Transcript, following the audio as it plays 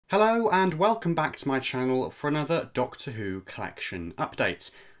Hello and welcome back to my channel for another Doctor Who collection update.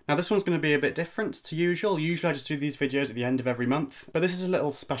 Now this one's going to be a bit different to usual. Usually I just do these videos at the end of every month, but this is a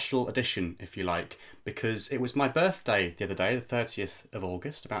little special edition, if you like, because it was my birthday the other day, the 30th of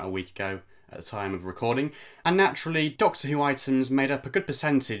August, about a week ago at the time of recording, and naturally Doctor Who items made up a good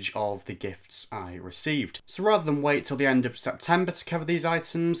percentage of the gifts I received. So rather than wait till the end of September to cover these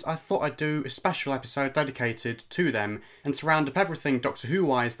items, I thought I'd do a special episode dedicated to them and to round up everything Doctor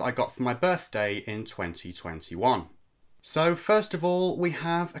Who-wise that I got for my birthday in 2021. So first of all, we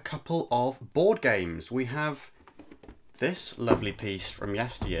have a couple of board games. We have this lovely piece from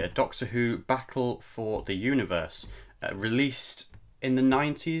yesteryear, Doctor Who Battle for the Universe, released in the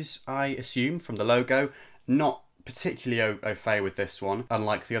 90s, I assume, from the logo. Not particularly au fait with this one,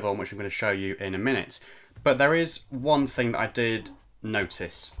 unlike the other one, which I'm going to show you in a minute. But there is one thing that I did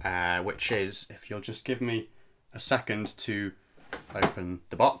notice, which is, if you'll just give me a second to open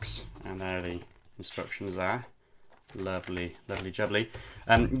the box, and there are the instructions there. Lovely, lovely jubbly.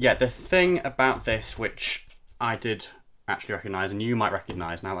 Yeah, the thing about this, which I did actually recognise, and you might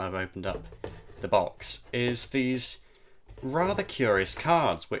recognise now that I've opened up the box, is these rather curious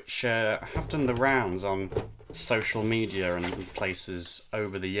cards, which have done the rounds on social media and places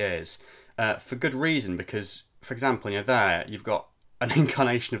over the years, for good reason, because, for example, there you've got an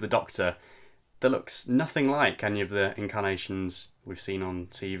incarnation of the Doctor that looks nothing like any of the incarnations we've seen on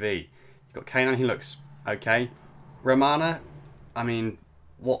TV. You've got Kanan, he looks okay. Romana, I mean,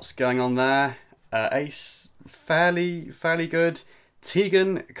 what's going on there? Ace, fairly good.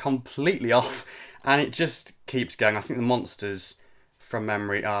 Tegan, completely off. And it just keeps going. I think the monsters, from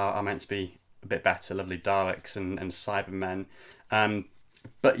memory, are meant to be a bit better. Lovely Daleks and Cybermen.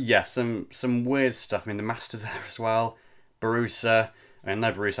 But yeah, some weird stuff. I mean, the Master there as well. Barusa. I mean, I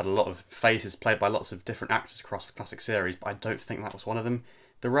know Barusa had a lot of faces played by lots of different actors across the classic series, but I don't think that was one of them.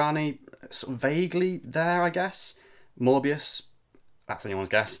 The Rani, sort of vaguely there, I guess. Morbius, that's anyone's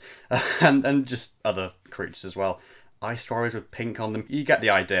guess. and just other creatures as well. Ice Warriors with pink on them. You get the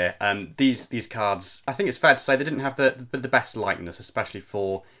idea. These cards, I think it's fair to say they didn't have the best likeness, especially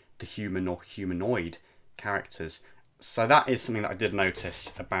for the human or humanoid characters. So that is something that I did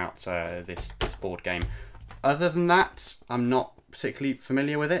notice about this board game. Other than that, I'm not particularly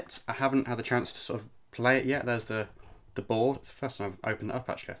familiar with it. I haven't had the chance to sort of play it yet. There's the board. It's the first time I've opened it up,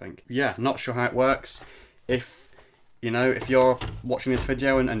 actually, I think. Yeah, not sure how it works. If you're watching this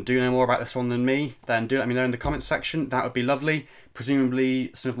video and do know more about this one than me, then do let me know in the comments section. That would be lovely.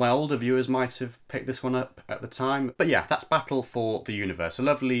 Presumably some of my older viewers might have picked this one up at the time. But yeah, that's Battle for the Universe. A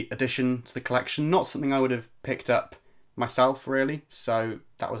lovely addition to the collection. Not something I would have picked up myself, really. So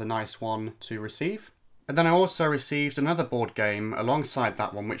that was a nice one to receive. And then I also received another board game alongside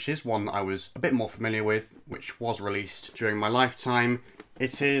that one, which is one that I was a bit more familiar with, which was released during my lifetime.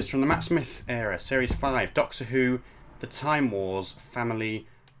 It is from the Matt Smith era, Series 5, Doctor Who The Time Wars family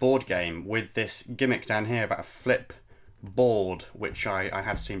board game, with this gimmick down here about a flip board, which I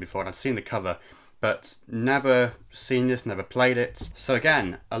had seen before, and I'd seen the cover, but never seen this, never played it. So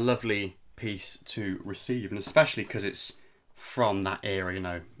again, a lovely piece to receive, and especially because it's from that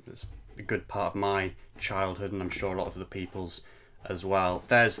era, it's a good part of my childhood, and I'm sure a lot of the people's as well.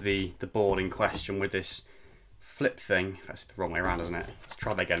 There's the board in question with this flip thing. That's the wrong way around, isn't it? Let's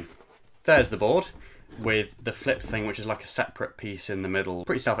try that again. There's the board with the flip thing, which is like a separate piece in the middle.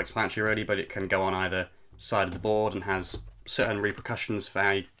 Pretty self-explanatory really, but it can go on either side of the board and has certain repercussions for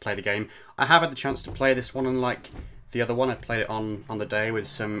how you play the game. I have had the chance to play this one, unlike the other one. I played it on the day with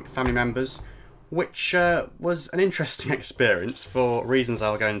some family members, which was an interesting experience for reasons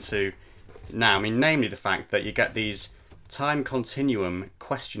I'll go into now. I mean, namely the fact that you get these time continuum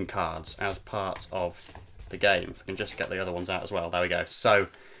question cards as part of the game. If I can just get the other ones out as well. There we go. So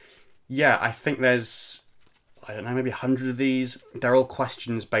yeah, I think there's, I don't know, maybe 100 of these. They're all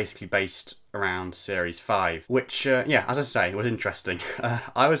questions basically based around Series 5, which, yeah, as I say, was interesting.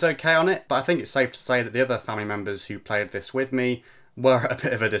 I was okay on it, but I think it's safe to say that the other family members who played this with me were at a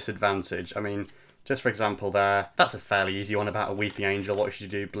bit of a disadvantage. I mean, just for example there, that's a fairly easy one about a weeping angel, what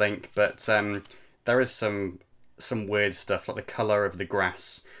should you do, blink, but there is some weird stuff, like the colour of the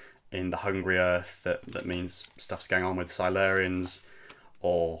grass in the Hungry Earth that means stuff's going on with Silurians,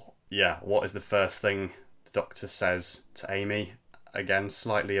 or yeah, what is the first thing the Doctor says to Amy? Again,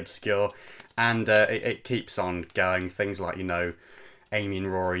 slightly obscure. And it keeps on going. Things like, Amy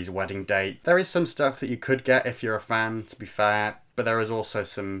and Rory's wedding date. There is some stuff that you could get if you're a fan, to be fair, but there is also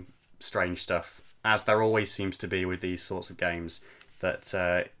some strange stuff, as there always seems to be with these sorts of games,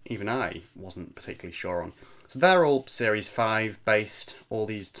 that even I wasn't particularly sure on. So they're all Series 5 based, all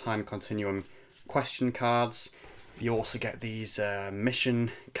these time continuum question cards. You also get these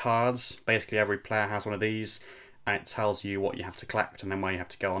mission cards. Basically every player has one of these, and it tells you what you have to collect and then where you have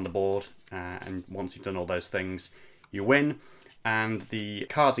to go on the board. And once you've done all those things, you win. And the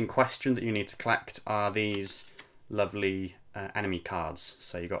cards in question that you need to collect are these lovely enemy cards.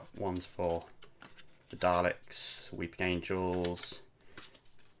 So you've got ones for the Daleks, Weeping Angels,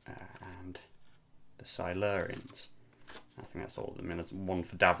 and the Silurians. I think that's all of them. And there's one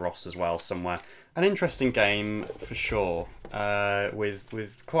for Davros as well somewhere. An interesting game for sure,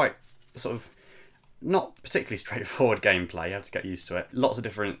 with quite sort of not particularly straightforward gameplay. You have to get used to it. Lots of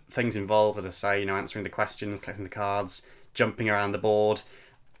different things involved, as I say, you know, answering the questions, collecting the cards, jumping around the board,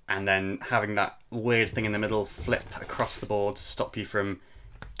 and then having that weird thing in the middle flip across the board to stop you from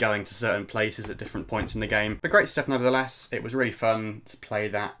going to certain places at different points in the game. But great stuff nevertheless. It was really fun to play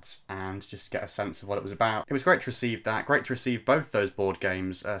that and just get a sense of what it was about. It was great to receive that. Great to receive both those board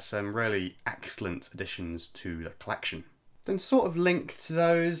games. Some really excellent additions to the collection. Then sort of linked to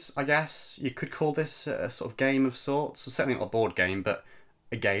those, I guess, you could call this a sort of game of sorts. So certainly not a board game, but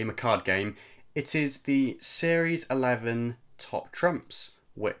a game, a card game. It is the Series 11 Top Trumps,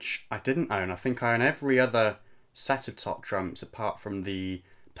 which I didn't own. I think I own every other set of Top Trumps apart from the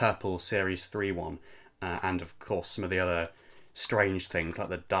purple Series 3 one. And of course some of the other strange things like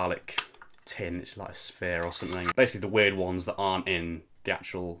the Dalek tin, it's like a sphere or something. Basically the weird ones that aren't in the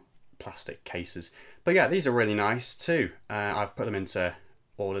actual plastic cases. But yeah, these are really nice too. I've put them into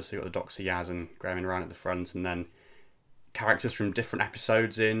order, so you've got the Dr. Yaz and Graham Ryan at the front, and then characters from different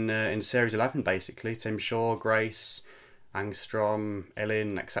episodes in Series 11 basically. Tim Shaw, Grace, Angstrom,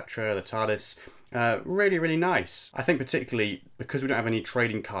 Elin, etc., the TARDIS. Really, really nice. I think particularly because we don't have any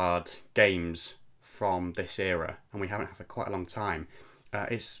trading card games from this era, and we haven't had for quite a long time,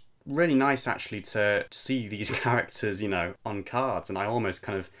 it's really nice actually to see these characters, you know, on cards, and I almost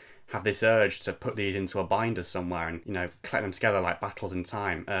kind of have this urge to put these into a binder somewhere and, you know, collect them together like Battles in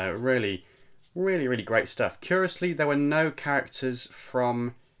Time. Really, really, really great stuff. Curiously, there were no characters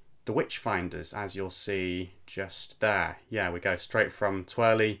from the Witchfinders, as you'll see just there. Yeah, we go straight from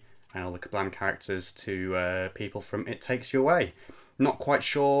Twirly and all the Kablam characters to people from It Takes You Away. Not quite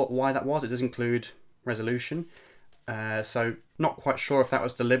sure why that was. It does include Resolution. So not quite sure if that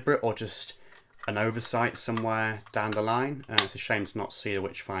was deliberate or just an oversight somewhere down the line. It's a shame to not see the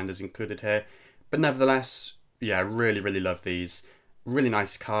Witchfinders included here. But nevertheless, yeah, really, really love these. Really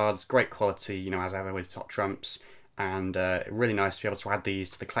nice cards, great quality, you know, as ever with Top Trumps. And really nice to be able to add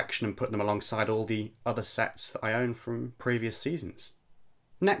these to the collection and put them alongside all the other sets that I own from previous seasons.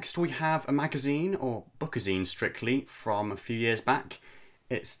 Next we have a magazine, or bookazine strictly, from a few years back.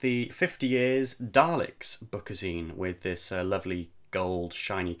 It's the 50 Years Daleks bookazine with this lovely gold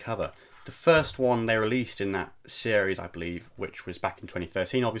shiny cover. The first one they released in that series, I believe, which was back in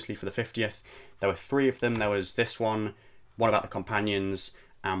 2013, obviously for the 50th. There were 3 of them. There was this one about the companions,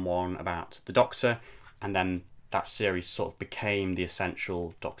 and one about the Doctor. And then that series sort of became the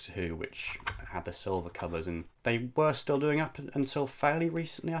essential Doctor Who, which had the silver covers, and they were still doing up until fairly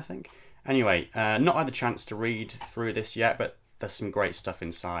recently, I think. Anyway, not had the chance to read through this yet, but there's some great stuff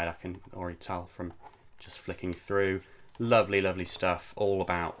inside, I can already tell from just flicking through. Lovely, lovely stuff, all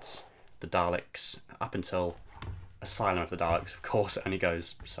about the Daleks, up until Asylum of the Daleks. Of course, it only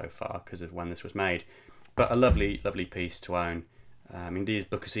goes so far because of when this was made. But a lovely, lovely piece to own. I mean, these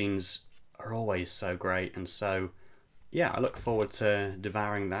bookazines are always so great, and so, yeah, I look forward to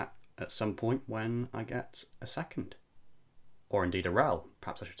devouring that at some point when I get a second. Or indeed a rel,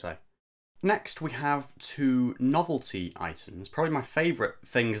 perhaps I should say. Next we have 2 novelty items, probably my favourite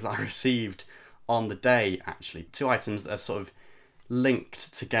things that I received on the day, actually. 2 items that are sort of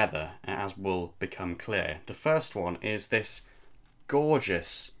linked together, as will become clear. The first one is this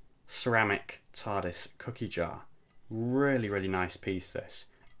gorgeous ceramic TARDIS cookie jar. Really, really nice piece, this.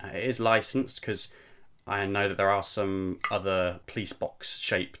 It is licensed because I know that there are some other police box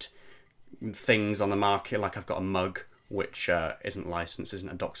shaped things on the market, like I've got a mug which isn't licensed, isn't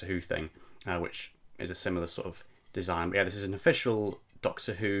a Doctor Who thing, which is a similar sort of design. But yeah, this is an official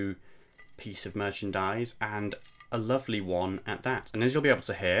Doctor Who piece of merchandise, and a lovely one at that. And as you'll be able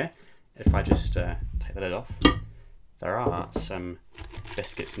to hear, if I just take the lid off, there are some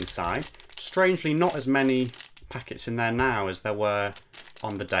biscuits inside. Strangely, not as many packets in there now as there were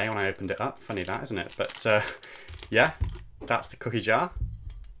on the day when I opened it up. Funny that, isn't it? But yeah, that's the cookie jar.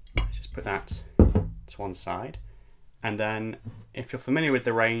 Let's just put that to one side. And then, if you're familiar with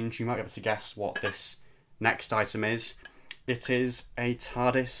the range, you might be able to guess what this next item is. It is a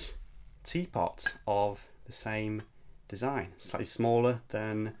TARDIS teapot of the same design. Slightly smaller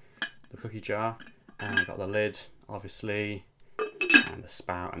than the cookie jar. And I've got the lid, obviously, and the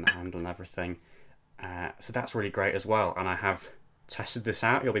spout and the handle and everything. So that's really great as well. And I have tested this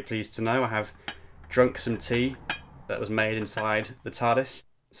out. You'll be pleased to know I have drunk some tea that was made inside the TARDIS.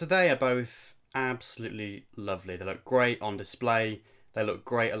 So they are both absolutely lovely. They look great on display. They look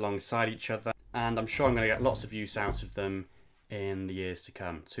great alongside each other. And I'm sure I'm going to get lots of use out of them in the years to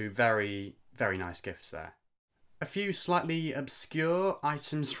come. Two very, very nice gifts there. A few slightly obscure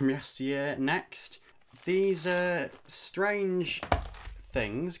items from yesteryear next. These strange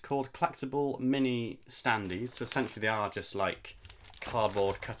things called collectible mini standees. So essentially they are just like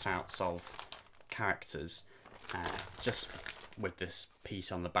cardboard cutouts of characters, just with this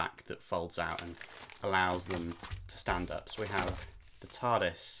piece on the back that folds out and allows them to stand up. So we have the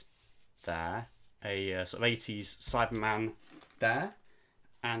TARDIS there, a sort of 80s Cyberman there,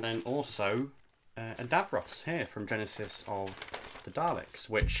 and then also a Davros here from Genesis of the Daleks,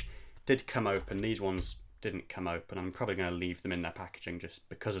 which did come open. These ones didn't come open. I'm probably going to leave them in their packaging just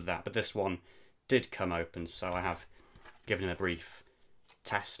because of that, but this one did come open, so I have given him a brief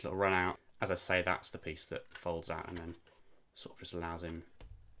test, little run out. As I say, that's the piece that folds out and then sort of just allows him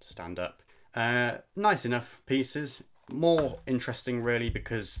to stand up. Nice enough pieces. More interesting really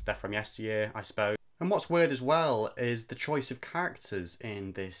because they're from yesteryear, I suppose. And what's weird as well is the choice of characters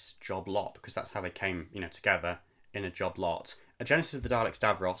in this job lot, because that's how they came, you know, together in a job lot. A Genesis of the Daleks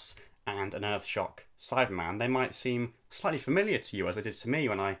Davros and an Earthshock Cyberman, they might seem slightly familiar to you as they did to me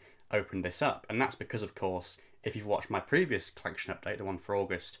when I opened this up. And that's because, of course, if you've watched my previous collection update, the one for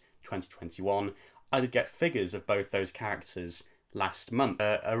August 2021, I did get figures of both those characters last month.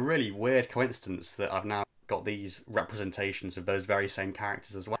 A really weird coincidence that I've now got these representations of those very same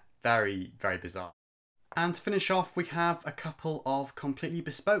characters as well. Very, very bizarre. And to finish off, we have a couple of completely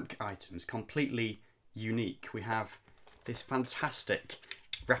bespoke items, completely unique. We have this fantastic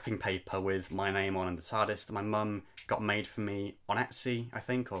wrapping paper with my name on and the TARDIS that my mum got made for me on Etsy, I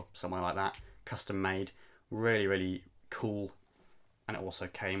think, or somewhere like that, custom made. Really, really cool. And it also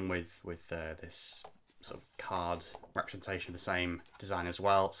came with this sort of card representation of the same design as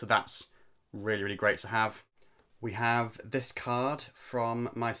well. So that's really, really great to have. We have this card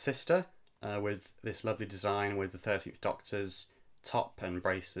from my sister with this lovely design with the 13th Doctor's top and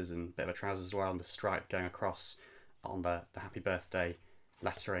braces and a bit of a trousers as well, and the stripe going across on the happy birthday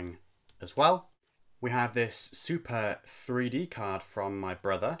lettering as well. We have this super 3D card from my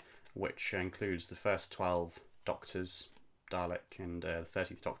brother, which includes the first 12 Doctors, Dalek, and the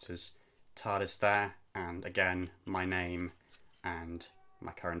 13th Doctor's TARDIS there, and again my name and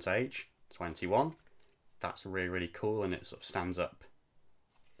my current age, 21. That's really, really cool, and it sort of stands up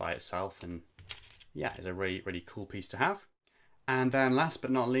by itself, and yeah, it's a really, really cool piece to have. And then last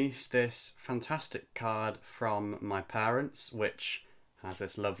but not least, this fantastic card from my parents, which has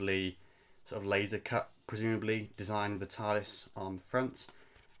this lovely sort of laser cut, presumably, design of the TARDIS on the front,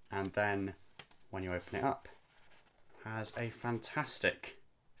 and then when you open it up, has a fantastic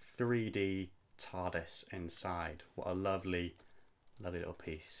 3D TARDIS inside. What a lovely, lovely little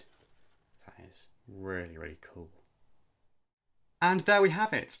piece. That is really, really cool. And there we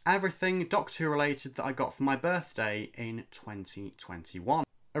have it. Everything Doctor Who related that I got for my birthday in 2021.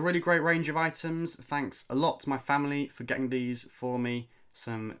 A really great range of items. Thanks a lot to my family for getting these for me.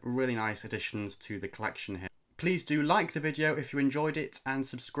 Some really nice additions to the collection here. Please do like the video if you enjoyed it and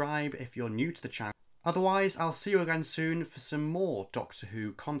subscribe if you're new to the channel. Otherwise, I'll see you again soon for some more Doctor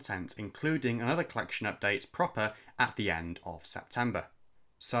Who content, including another collection update proper at the end of September.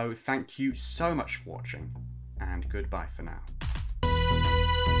 So thank you so much for watching, and goodbye for now.